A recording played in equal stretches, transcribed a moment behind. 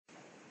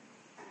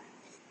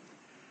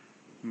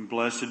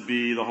Blessed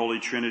be the Holy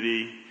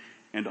Trinity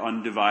and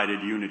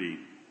undivided unity.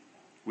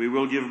 We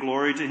will give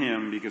glory to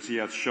him because he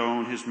hath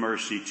shown his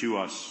mercy to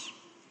us.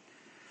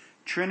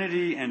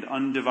 Trinity and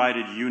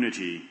undivided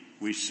unity,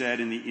 we said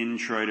in the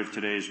introit of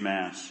today's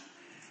Mass.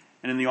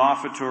 And in the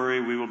offertory,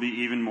 we will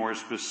be even more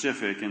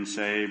specific and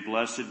say,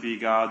 Blessed be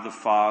God the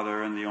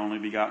Father and the only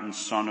begotten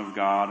Son of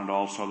God and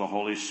also the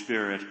Holy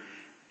Spirit.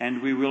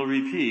 And we will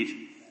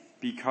repeat,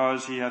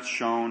 because he hath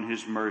shown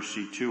his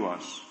mercy to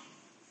us.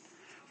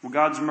 Well,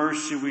 God's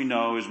mercy, we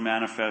know, is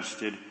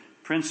manifested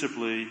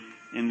principally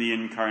in the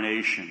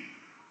Incarnation.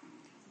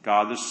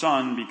 God the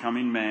Son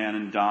becoming man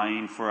and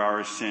dying for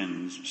our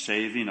sins,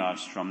 saving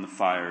us from the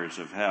fires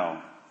of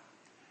hell.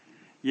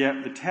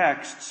 Yet the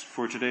texts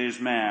for today's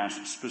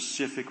Mass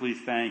specifically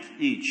thank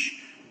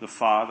each, the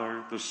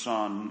Father, the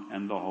Son,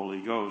 and the Holy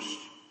Ghost.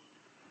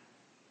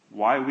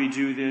 Why we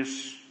do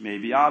this may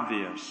be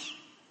obvious.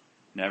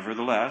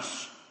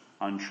 Nevertheless,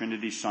 on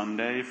Trinity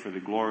Sunday, for the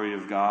glory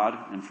of God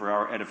and for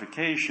our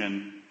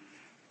edification,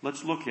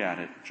 let's look at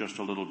it just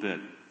a little bit.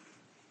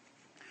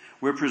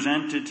 We're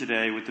presented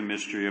today with the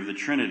mystery of the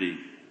Trinity,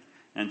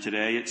 and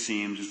today it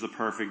seems is the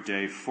perfect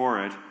day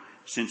for it,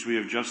 since we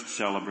have just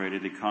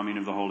celebrated the coming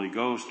of the Holy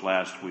Ghost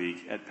last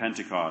week at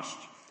Pentecost.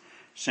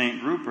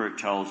 St. Rupert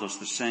tells us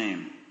the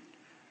same.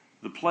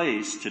 The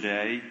place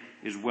today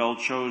is well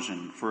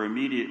chosen, for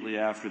immediately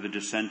after the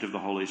descent of the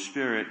Holy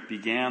Spirit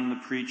began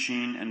the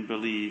preaching and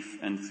belief,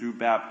 and through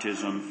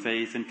baptism,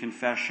 faith and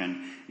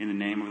confession in the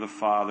name of the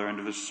Father and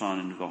of the Son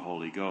and of the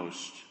Holy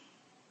Ghost.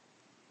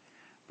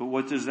 But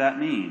what does that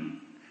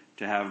mean,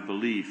 to have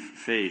belief,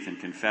 faith, and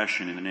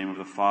confession in the name of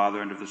the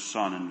Father and of the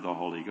Son and of the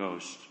Holy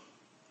Ghost?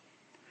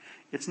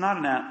 It's not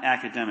an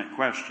academic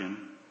question,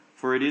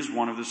 for it is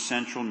one of the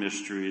central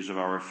mysteries of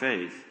our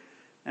faith,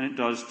 and it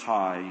does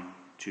tie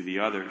to the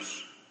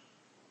others.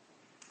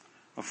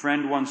 A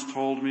friend once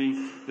told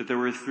me that there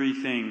were 3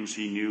 things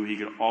he knew he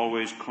could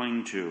always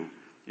cling to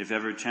if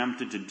ever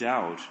tempted to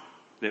doubt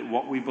that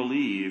what we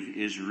believe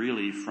is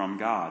really from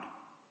God: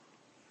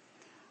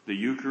 the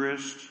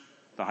Eucharist,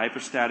 the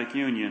hypostatic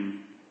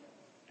union,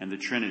 and the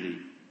Trinity.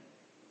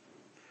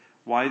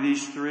 Why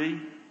these 3?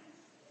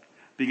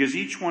 Because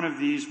each one of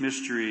these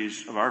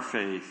mysteries of our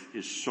faith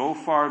is so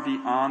far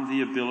beyond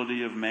the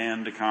ability of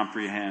man to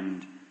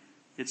comprehend,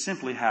 it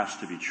simply has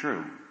to be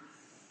true.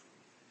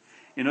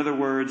 In other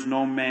words,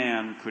 no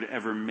man could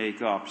ever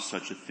make up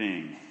such a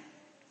thing.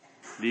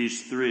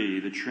 These 3,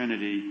 the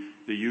Trinity,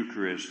 the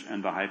Eucharist,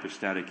 and the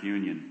hypostatic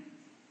union,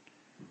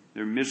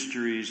 they're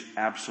mysteries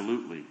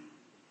absolutely.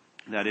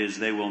 That is,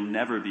 they will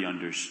never be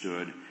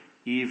understood,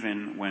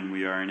 even when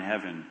we are in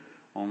heaven.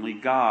 Only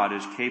God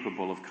is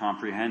capable of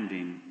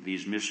comprehending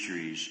these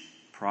mysteries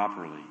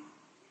properly.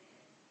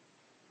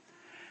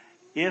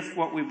 If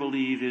what we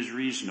believe is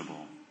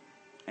reasonable,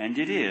 and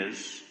it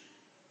is,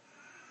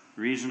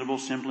 reasonable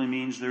simply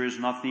means there is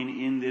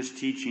nothing in this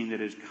teaching that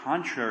is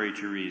contrary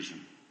to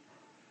reason.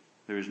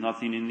 There is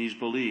nothing in these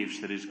beliefs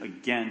that is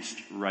against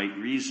right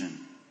reason.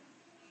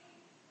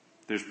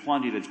 There's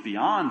plenty that's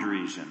beyond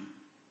reason,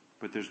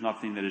 but there's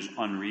nothing that is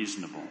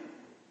unreasonable.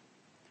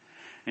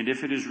 And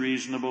if it is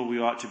reasonable, we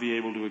ought to be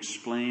able to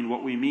explain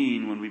what we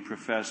mean when we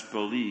profess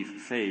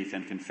belief, faith,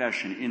 and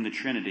confession in the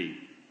Trinity,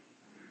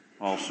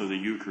 also the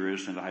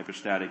Eucharist and the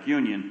hypostatic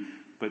union,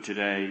 but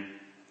today,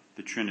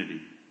 the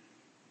Trinity.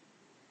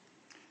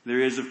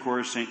 There is, of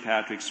course, St.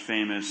 Patrick's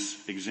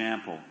famous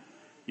example,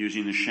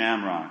 using the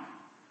shamrock,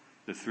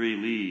 the 3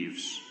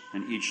 leaves,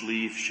 and each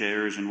leaf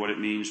shares in what it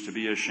means to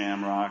be a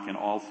shamrock, and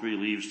all 3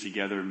 leaves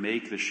together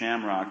make the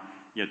shamrock,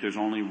 yet there's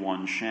only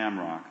one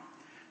shamrock.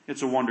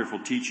 It's a wonderful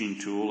teaching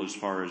tool as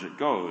far as it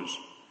goes,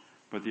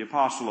 but the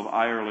Apostle of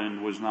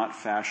Ireland was not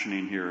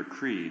fashioning here a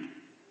creed.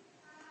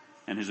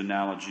 And his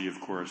analogy, of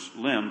course,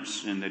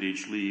 limps in that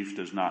each leaf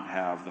does not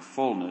have the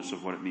fullness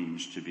of what it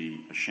means to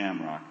be a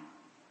shamrock.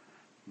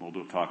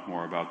 We'll talk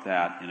more about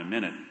that in a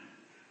minute.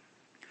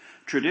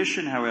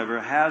 Tradition,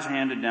 however, has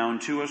handed down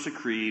to us a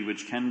creed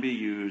which can be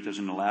used as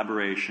an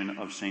elaboration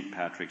of St.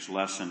 Patrick's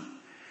lesson.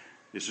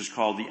 This is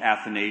called the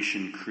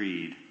Athanasian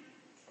Creed,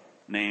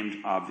 named,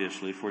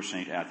 obviously, for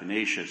St.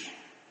 Athanasius.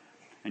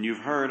 And you've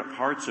heard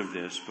parts of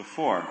this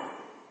before.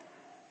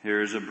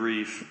 Here's a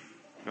brief,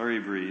 very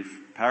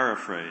brief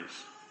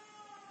paraphrase.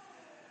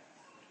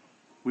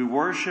 We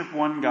worship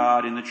one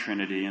God in the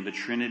Trinity, and the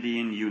Trinity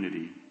in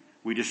unity.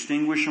 We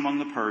distinguish among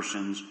the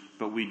persons,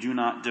 but we do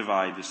not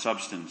divide the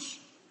substance.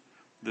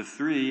 The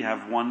 3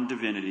 have one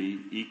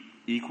divinity,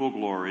 equal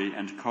glory,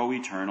 and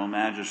co-eternal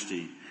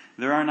majesty.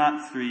 There are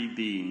not 3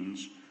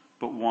 beings,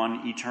 but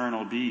one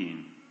eternal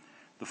being.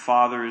 The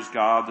Father is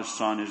God, the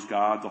Son is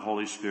God, the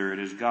Holy Spirit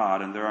is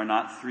God, and there are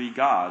not 3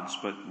 gods,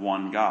 but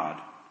one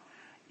God.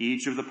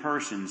 Each of the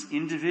persons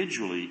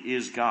individually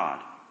is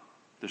God.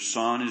 The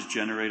Son is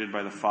generated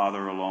by the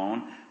Father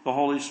alone. The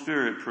Holy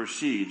Spirit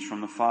proceeds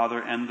from the Father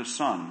and the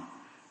Son.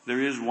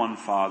 There is one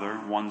Father,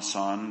 one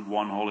Son,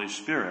 one Holy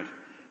Spirit.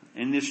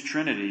 In this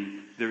Trinity,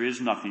 there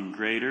is nothing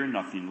greater,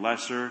 nothing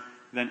lesser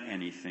than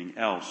anything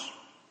else.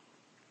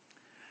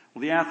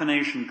 Well, the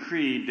Athanasian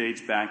Creed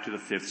dates back to the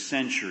 5th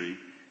century,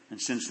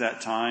 And since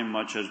that time,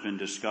 much has been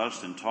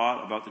discussed and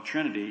taught about the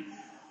Trinity,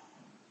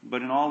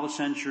 but in all the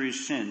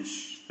centuries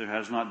since, there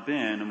has not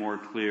been a more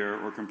clear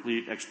or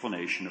complete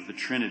explanation of the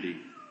Trinity.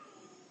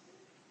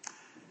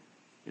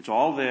 It's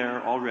all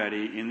there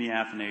already in the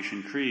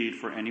Athanasian Creed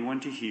for anyone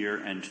to hear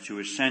and to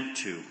assent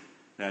to,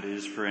 that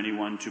is, for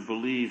anyone to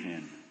believe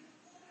in.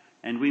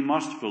 And we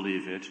must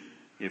believe it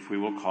if we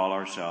will call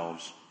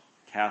ourselves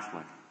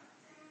Catholic.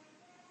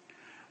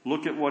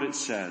 Look at what it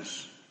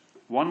says.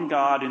 One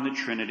God in the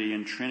Trinity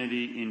and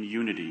Trinity in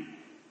unity.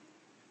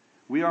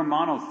 We are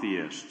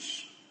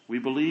monotheists. We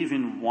believe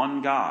in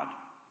one God.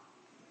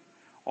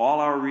 All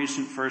our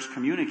recent first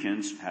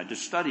communicants had to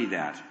study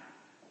that.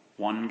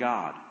 One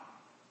God.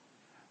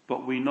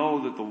 But we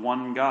know that the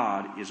one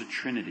God is a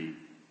Trinity.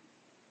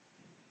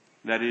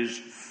 That is,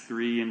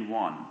 3 in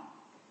 1.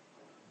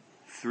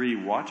 3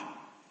 what?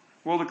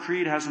 Well, the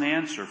Creed has an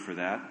answer for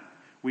that.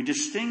 We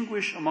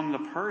distinguish among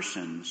the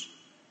persons,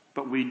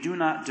 but we do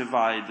not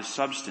divide the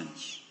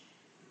substance.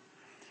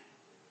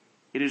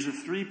 It is the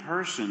 3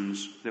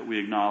 persons that we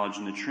acknowledge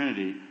in the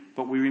Trinity,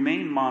 but we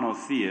remain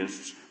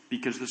monotheists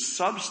because the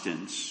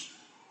substance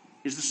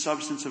is the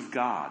substance of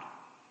God.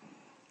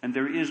 And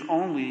there is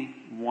only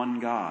one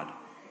God.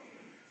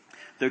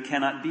 There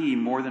cannot be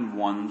more than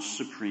one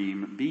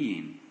supreme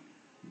being.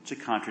 It's a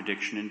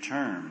contradiction in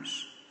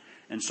terms.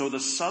 And so the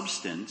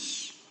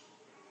substance,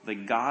 the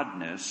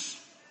godness,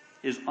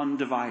 is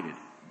undivided,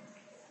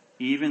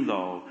 even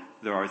though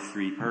there are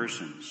 3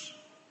 persons.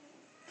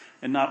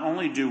 And not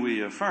only do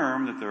we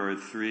affirm that there are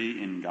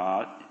 3 in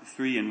God,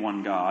 3 in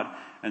one God,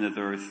 and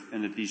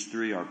that these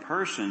 3 are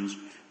persons,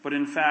 but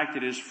in fact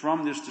it is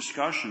from this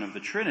discussion of the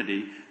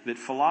Trinity that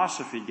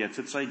philosophy gets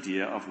its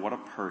idea of what a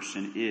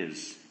person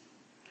is.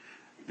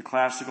 The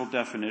classical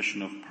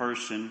definition of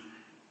person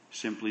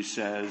simply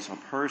says a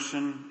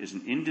person is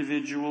an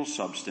individual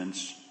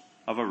substance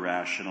of a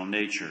rational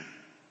nature.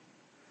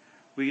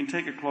 We can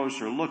take a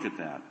closer look at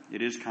that.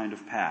 It is kind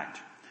of packed.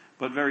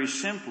 But very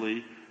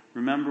simply,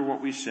 remember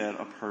what we said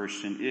a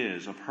person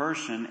is. A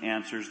person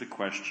answers the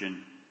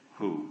question,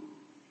 who?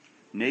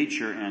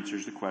 Nature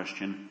answers the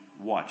question,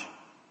 what?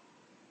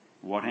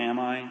 What am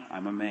I?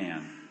 I'm a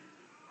man.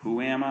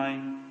 Who am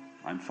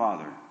I? I'm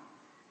Father.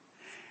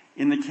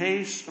 In the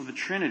case of the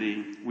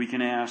Trinity, we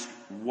can ask,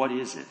 what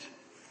is it?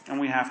 And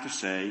we have to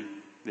say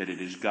that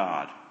it is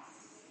God.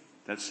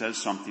 That says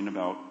something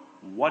about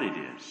what it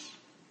is.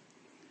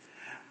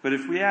 But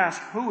if we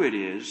ask who it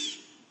is,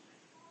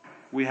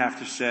 we have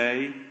to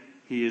say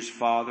he is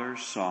Father,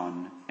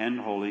 Son, and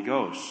Holy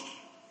Ghost.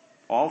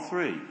 All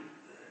 3.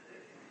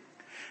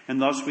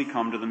 And thus we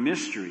come to the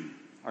mystery.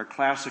 Our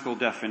classical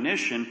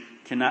definition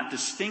cannot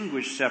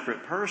distinguish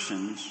separate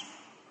persons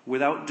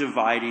without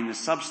dividing the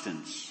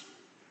substance.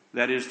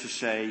 That is to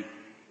say,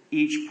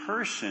 each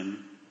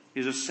person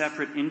is a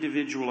separate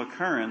individual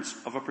occurrence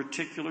of a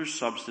particular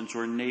substance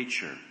or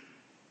nature.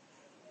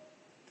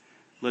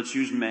 Let's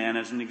use man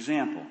as an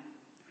example.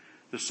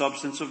 The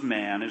substance of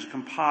man is a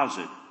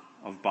composite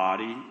of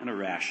body and a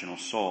rational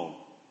soul.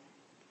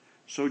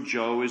 So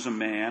Joe is a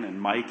man, and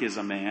Mike is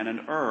a man,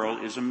 and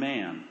Earl is a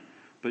man.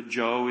 But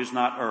Joe is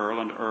not Earl,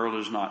 and Earl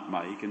is not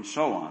Mike, and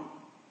so on.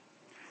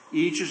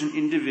 Each is an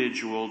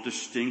individual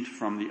distinct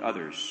from the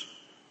others,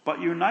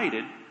 but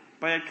united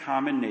by a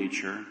common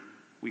nature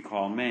we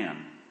call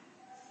man.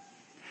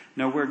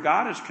 Now, where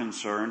God is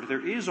concerned,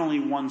 there is only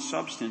one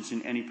substance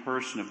in any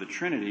person of the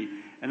Trinity,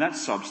 and that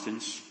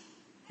substance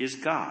is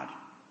God.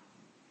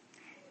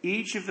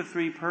 Each of the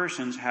 3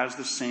 persons has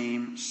the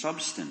same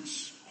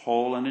substance,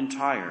 whole and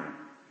entire.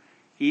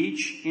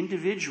 Each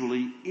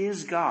individually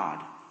is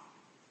God,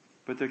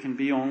 but there can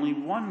be only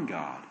one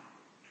God.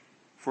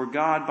 For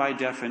God, by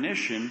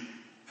definition,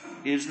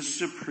 is the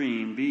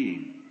supreme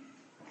being,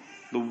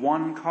 the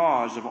one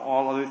cause of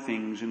all other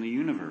things in the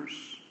universe.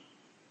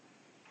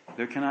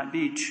 There cannot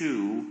be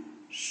 2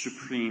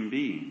 supreme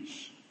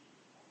beings.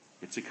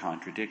 It's a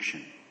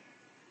contradiction.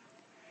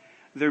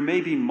 There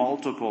may be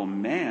multiple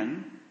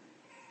men,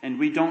 and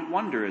we don't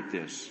wonder at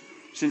this,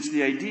 since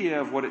the idea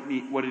of what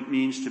it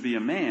means to be a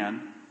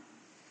man,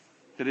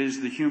 that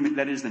is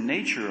the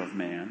nature of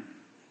man,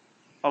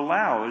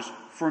 allows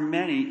for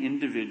many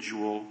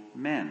individual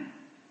men.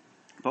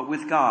 But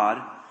with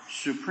God,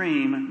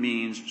 supreme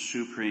means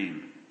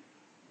supreme.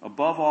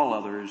 Above all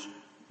others,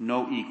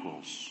 no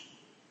equals.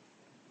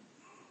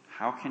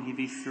 How can he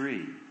be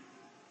 3?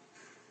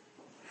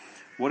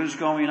 What is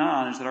going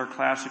on is that our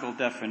classical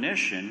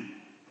definition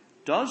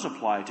does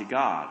apply to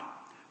God,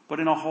 but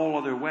in a whole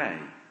other way,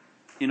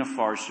 in a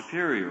far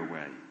superior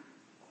way.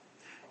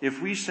 If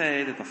we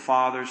say that the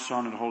Father,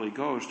 Son, and Holy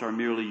Ghost are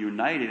merely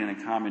united in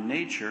a common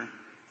nature,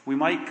 we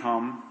might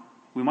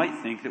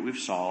think that we've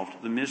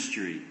solved the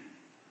mystery,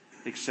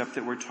 except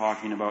that we're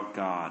talking about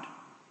God,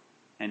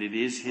 and it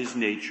is his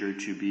nature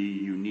to be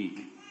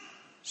unique,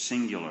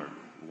 singular,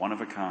 one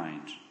of a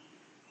kind.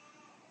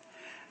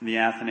 The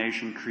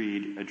Athanasian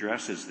Creed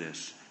addresses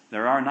this.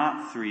 There are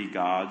not 3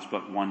 gods,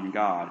 but one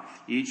God.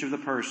 Each of the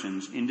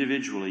persons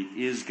individually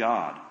is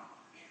God.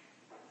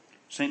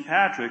 St.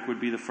 Patrick would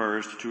be the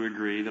first to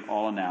agree that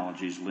all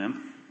analogies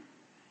limp,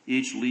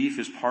 Each leaf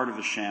is part of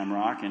the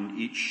shamrock, and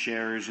each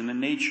shares in the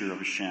nature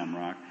of a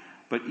shamrock,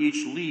 but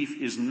each leaf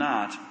is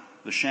not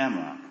the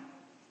shamrock.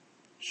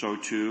 So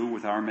too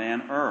with our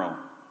man Earl.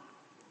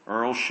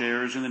 Earl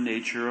shares in the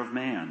nature of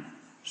man.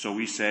 So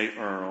we say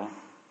Earl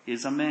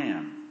is a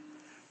man.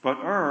 But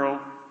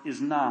Earl is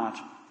not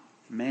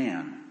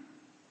man.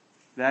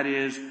 That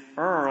is,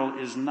 Earl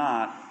is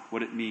not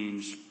what it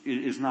means, it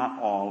is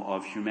not all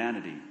of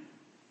humanity.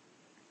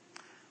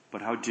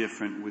 But how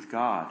different with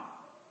God.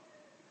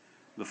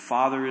 The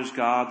Father is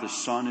God, the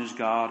Son is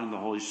God, and the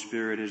Holy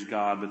Spirit is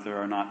God, but there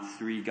are not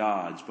three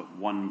gods, but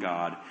one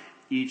God.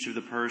 Each of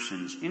the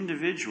persons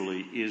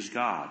individually is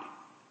God.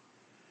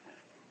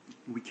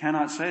 We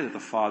cannot say that the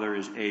Father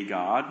is a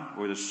God,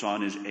 or the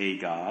Son is a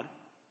God,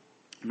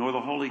 nor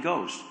the Holy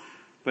Ghost,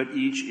 but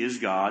each is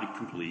God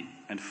complete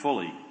and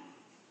fully.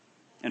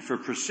 And for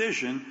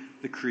precision,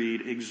 the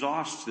Creed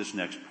exhausts this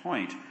next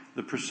point,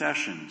 the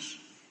processions.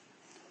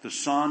 The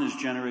Son is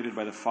generated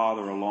by the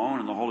Father alone,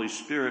 and the Holy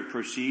Spirit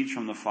proceeds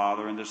from the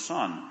Father and the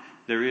Son.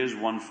 There is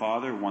one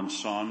Father, one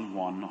Son,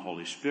 one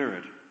Holy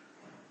Spirit.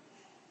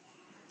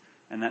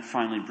 And that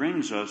finally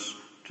brings us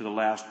to the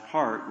last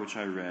part, which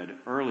I read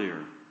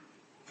earlier.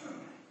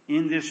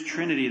 In this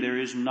Trinity, there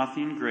is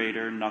nothing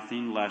greater,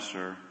 nothing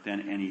lesser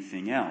than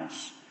anything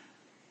else.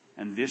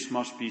 And this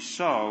must be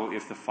so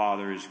if the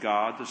Father is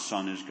God, the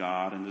Son is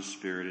God, and the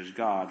Spirit is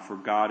God. For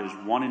God is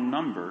one in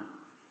number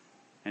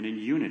and in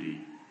unity,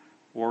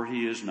 or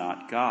he is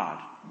not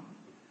God.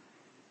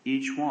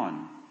 Each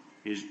one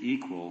is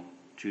equal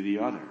to the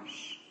others.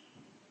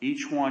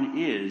 Each one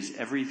is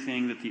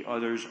everything that the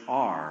others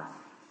are,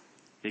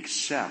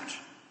 except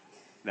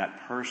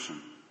that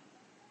person.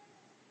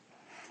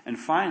 And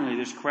finally,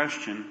 this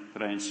question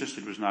that I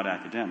insisted was not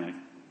academic,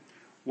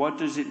 what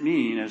does it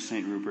mean, as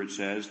St. Rupert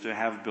says, to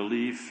have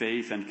belief,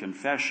 faith, and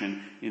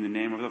confession in the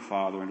name of the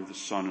Father and of the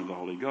Son and of the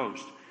Holy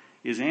Ghost,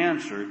 is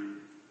answered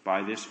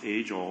by this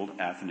age-old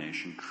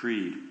Athanasian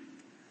Creed.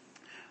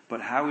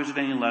 But how is it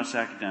any less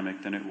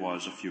academic than it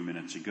was a few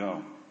minutes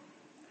ago?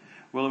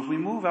 Well, if we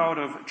move out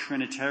of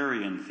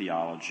Trinitarian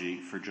theology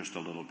for just a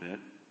little bit,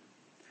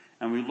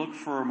 and we look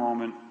for a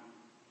moment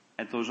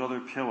at those other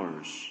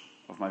pillars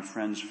of my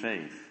friend's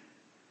faith,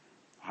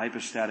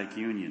 hypostatic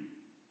union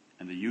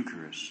and the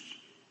Eucharist,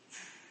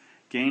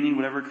 gaining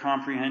whatever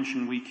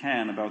comprehension we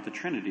can about the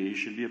Trinity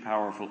should be a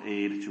powerful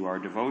aid to our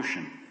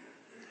devotion.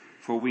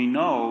 For we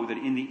know that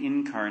in the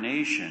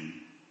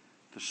Incarnation,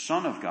 the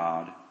Son of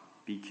God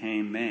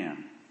became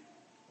man.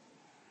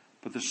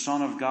 But the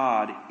Son of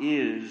God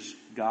is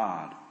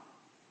God,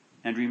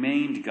 and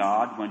remained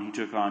God when he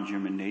took on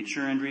human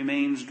nature, and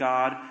remains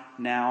God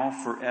now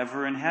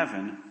forever in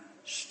heaven,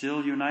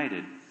 still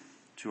united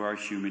to our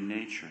human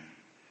nature.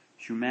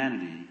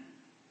 Humanity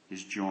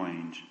is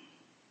joined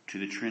to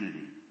the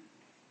Trinity.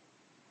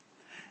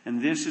 And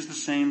this is the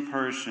same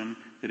person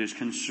that is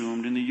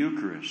consumed in the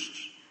Eucharist,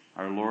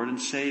 our Lord and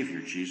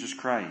Savior, Jesus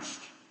Christ,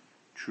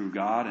 true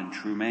God and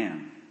true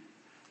man,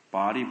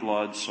 body,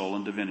 blood, soul,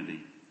 and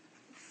divinity,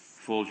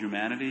 full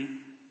humanity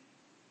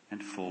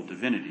and full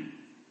divinity.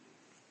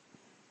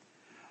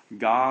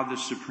 God, the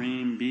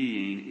Supreme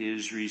Being,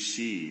 is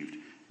received.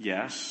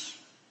 Yes,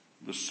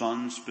 the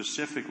Son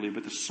specifically,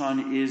 but the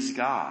Son is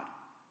God,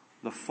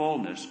 the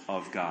fullness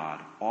of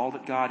God, all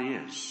that God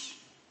is.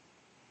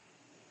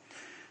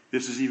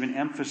 This is even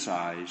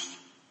emphasized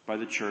by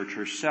the Church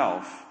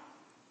herself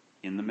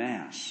in the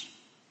Mass.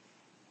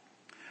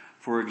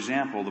 For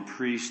example, the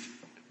priest,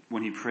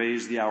 when he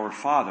prays the Our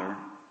Father,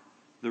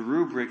 the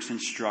rubrics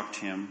instruct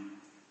him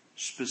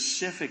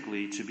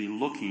specifically to be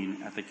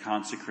looking at the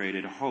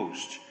consecrated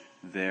host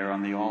there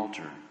on the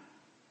altar.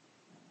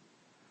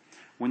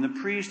 When the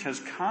priest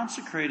has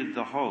consecrated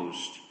the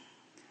host,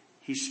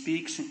 he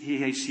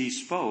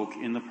spoke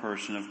in the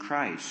person of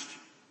Christ.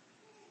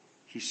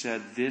 He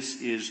said,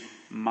 "This is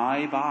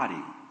my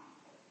body."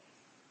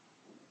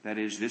 That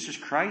is, this is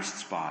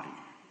Christ's body.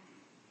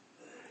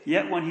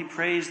 Yet when he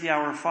prays the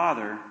Our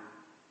Father,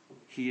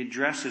 he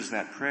addresses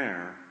that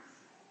prayer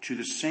to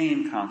the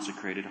same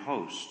consecrated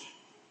host.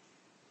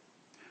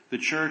 The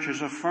Church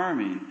is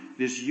affirming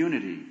this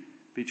unity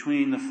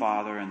between the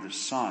Father and the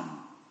Son,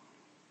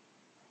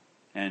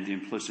 and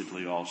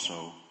implicitly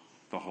also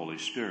the Holy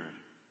Spirit.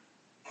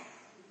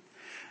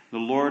 The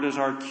Lord is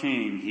our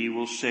King, he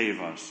will save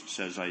us,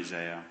 says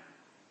Isaiah.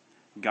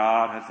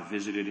 God hath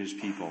visited his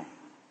people.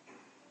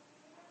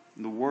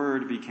 The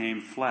Word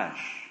became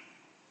flesh.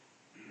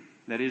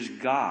 That is,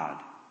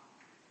 God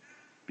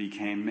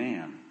became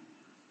man.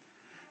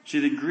 See,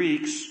 the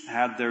Greeks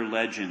had their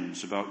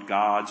legends about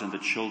gods and the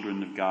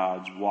children of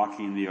gods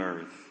walking the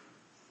earth.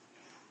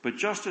 But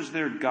just as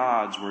their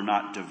gods were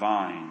not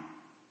divine,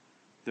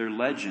 their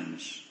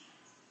legends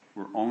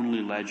were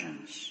only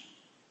legends.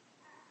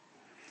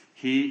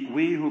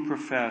 We who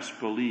profess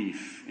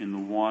belief in the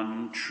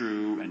one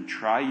true and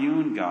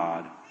triune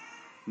God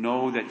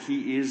know that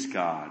he is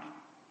God,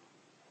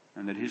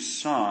 and that his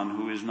Son,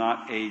 who is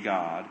not a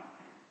God,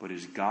 but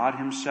is God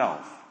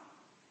himself,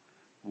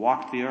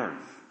 walked the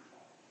earth,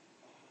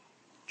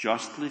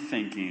 justly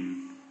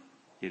thinking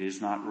it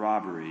is not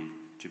robbery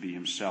to be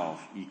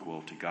himself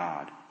equal to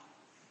God.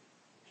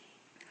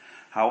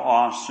 How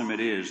awesome it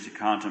is to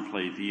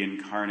contemplate the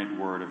incarnate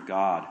Word of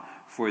God,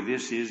 for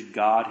this is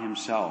God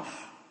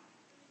himself,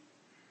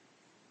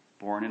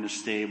 born in a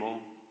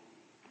stable,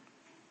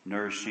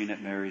 nursing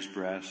at Mary's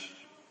breast,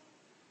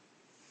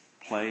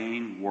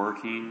 playing,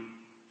 working,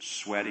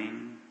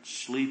 sweating,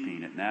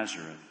 sleeping at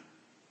Nazareth,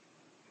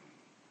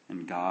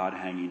 and God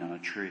hanging on a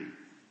tree.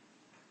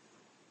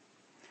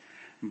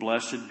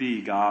 Blessed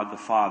be God the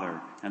Father,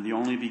 and the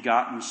only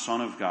begotten Son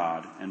of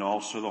God, and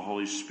also the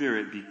Holy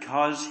Spirit,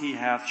 because he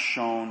hath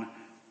shown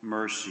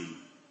mercy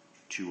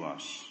to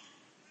us.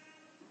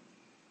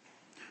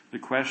 The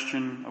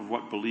question of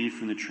what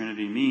belief in the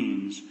Trinity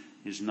means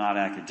is not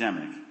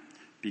academic,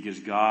 because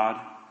God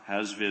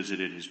has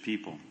visited his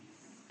people.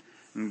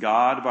 And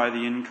God, by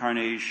the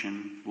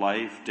incarnation,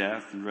 life,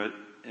 death,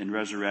 and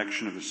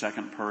resurrection of the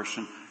second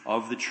person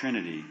of the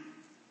Trinity,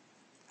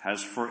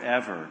 has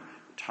forever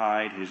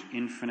tied his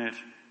infinite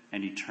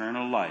and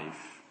eternal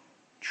life,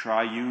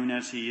 triune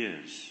as he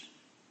is,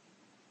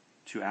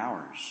 to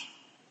ours,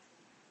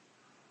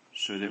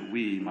 so that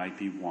we might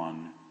be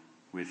one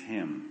with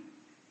him.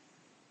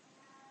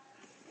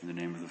 In the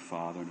name of the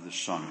Father, and of the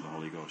Son, and of the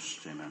Holy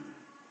Ghost, amen.